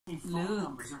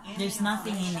Look, there's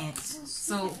nothing in it.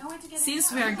 So,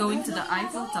 since we are going to the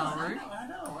Eiffel Tower,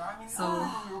 so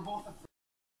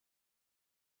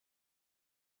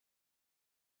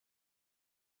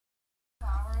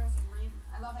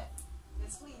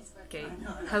okay.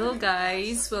 Hello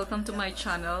guys, welcome to my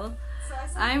channel.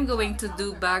 I'm going to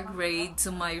do bag raid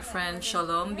to my friend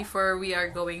Shalom before we are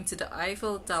going to the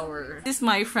Eiffel Tower. This is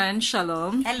my friend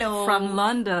Shalom. Hello. From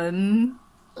London.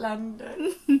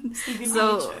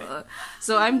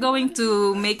 So I'm going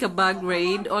to make a bag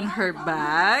raid on her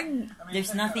bag.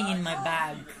 There's nothing in my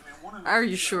bag. Are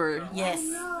you sure? Yes.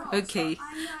 Okay,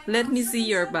 let me see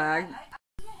your bag.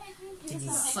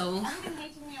 So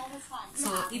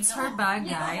it's her bag,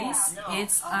 guys.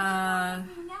 It's a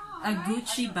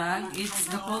Gucci bag.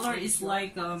 The color is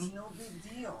like pale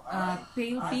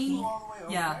pink.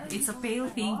 Yeah, it's a pale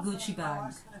pink Gucci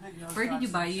bag. Where did you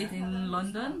buy it? In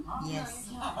London? Yes.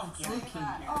 Okay.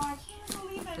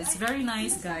 It's very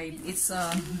nice, guys. It's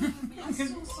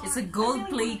it's a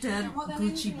gold-plated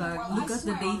Gucci bag. Look at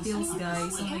the details,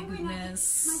 guys. Oh my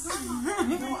goodness.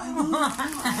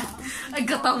 I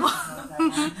got a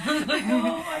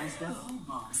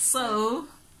So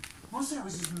mostly I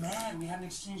was just mad we hadn't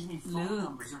exchanged any phone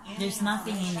numbers or anything. There's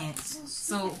nothing in it.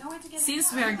 So,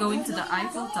 since we are going to the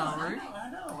Eiffel Tower,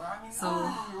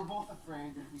 so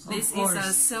this is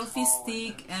a selfie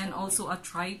stick and also a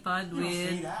tripod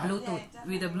with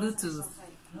Bluetooth.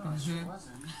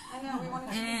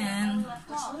 And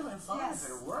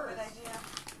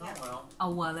a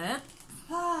wallet.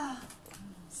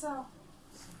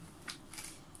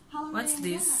 What's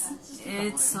this?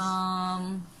 It's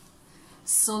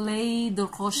Soleil de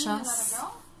Rochas.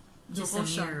 Just a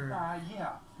mirror.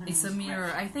 It's a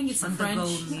mirror. I think it's a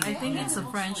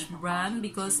French brand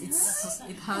because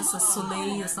it has a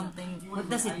soleil or something. What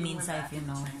does it mean, Saif, you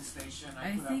know?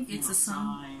 I think it's a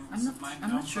sun.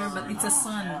 I'm not sure, but it's a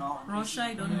sun. Rocha,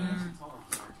 I don't know.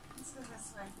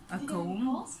 A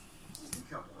comb.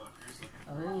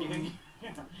 Oh.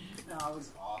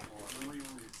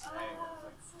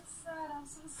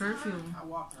 Perfume.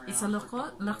 It's a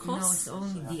Lacoste? No, it's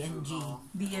only DNG.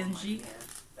 DNG?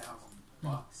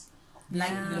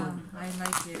 Light blue. I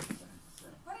like it.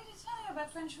 What did you tell you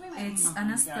about French women? It's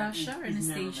Anastasia or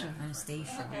Anastasia?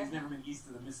 Anastasia. He's never been east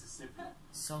of the Mississippi.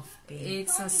 Soft pink.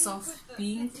 It's a soft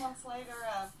pink. 6 months later,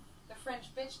 the French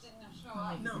bitch didn't show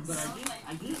up. No, but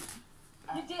I did.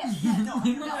 You did? No,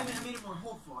 I made it more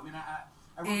hopeful. I mean, I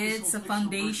wrote this It's a whole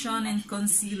foundation fiction and version.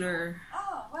 concealer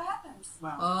Oh, what happened?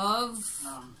 of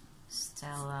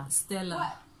Stella.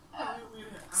 Stella. We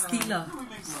Stila.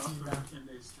 make love for 10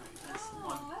 days straight. That's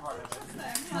one part of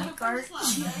it. My card.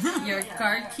 Your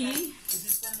car key. It's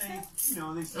just then they, you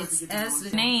know, they start It's to get S.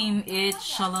 The name is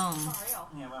Shalom.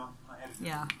 Yeah, well, I edited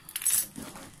Yeah.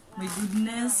 My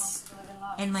goodness.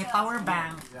 And my power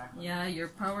bank. Yeah, your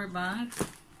power bank.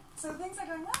 So things are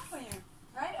going well for you,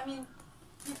 right? I mean,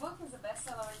 your book is a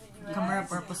bestseller in the US. Camera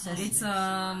purposes. It's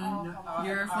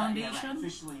your foundation.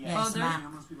 Yes, powder.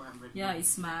 MAC. Most people haven't read Yeah,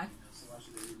 it's MAC. so why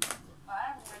should they read my book? I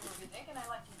haven't read your book, and I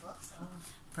like your book, so.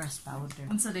 Press powder.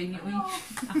 Unsa day ni uy?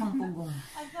 Akong pugong.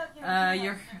 I thought you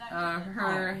Your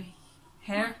her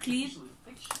hair clip.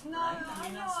 No, I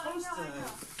know.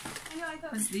 I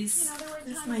thought, What's this? there were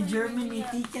This is times my when you Germany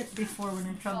really, ticket before when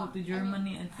I traveled to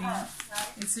Germany, I think.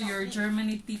 It's your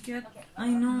Germany ticket. I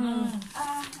know. a little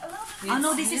bit. Oh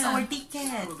no, this is Yeah. our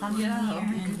ticket. Coming Yeah,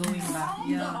 here and going back.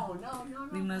 Yeah, No,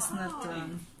 we must not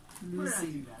lose I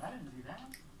it. didn't do that. I didn't do that.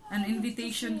 An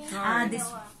invitation Ah, card. this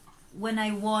when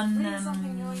I won.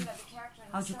 Something knowing that the character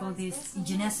in How the do you call story is this?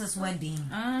 Janessa's wedding.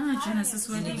 Genesis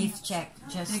And a wedding. gift check.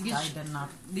 Just The gift- I did not.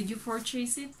 Did you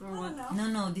purchase it or what?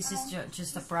 No, this is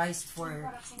just a price for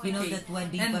you know Okay. that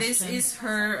wedding And this question. is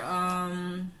her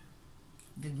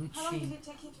The How long did Gucci. it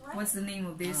take you to write? what's the name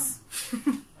of this?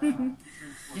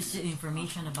 Just the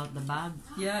information about the bag.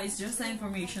 Yeah, it's just the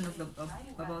information of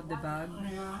about the bag.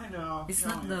 Yeah, I know. It's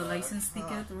not the license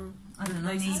ticket or I don't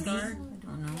know, license maybe. card. I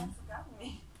don't know. Forgotten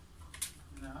me.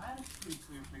 No, I had a pretty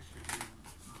clear picture of you.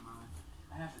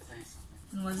 I have to tell you something.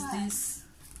 And what's this?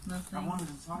 I Nothing. wanted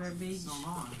to talk to you Garbage. for so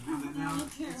long. You know, that now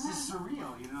it's just surreal.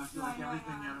 You know, I feel like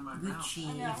everything out of my mouth. Gucci.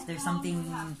 If there's something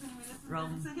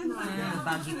wrong with the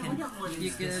bag, you can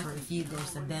use this. Or if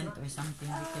there's a dent or something,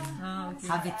 you can Ah, okay.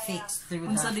 have it fixed through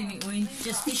Unsa that. din ni uy?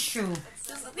 Just tissue.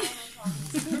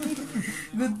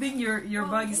 Good thing your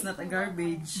bag is not a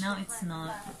garbage. No, it's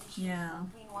not. Yeah.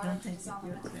 Don't take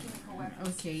it.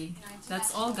 Okay.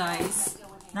 That's all, guys.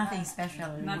 Nothing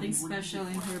special. Nothing special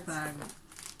in her bag.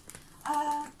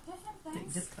 Different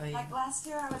things. Just Like last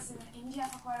year, I was in India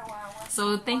for quite a while.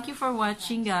 So thank you for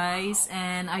watching, guys,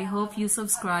 and I hope you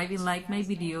subscribe and like my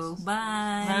video.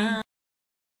 Bye.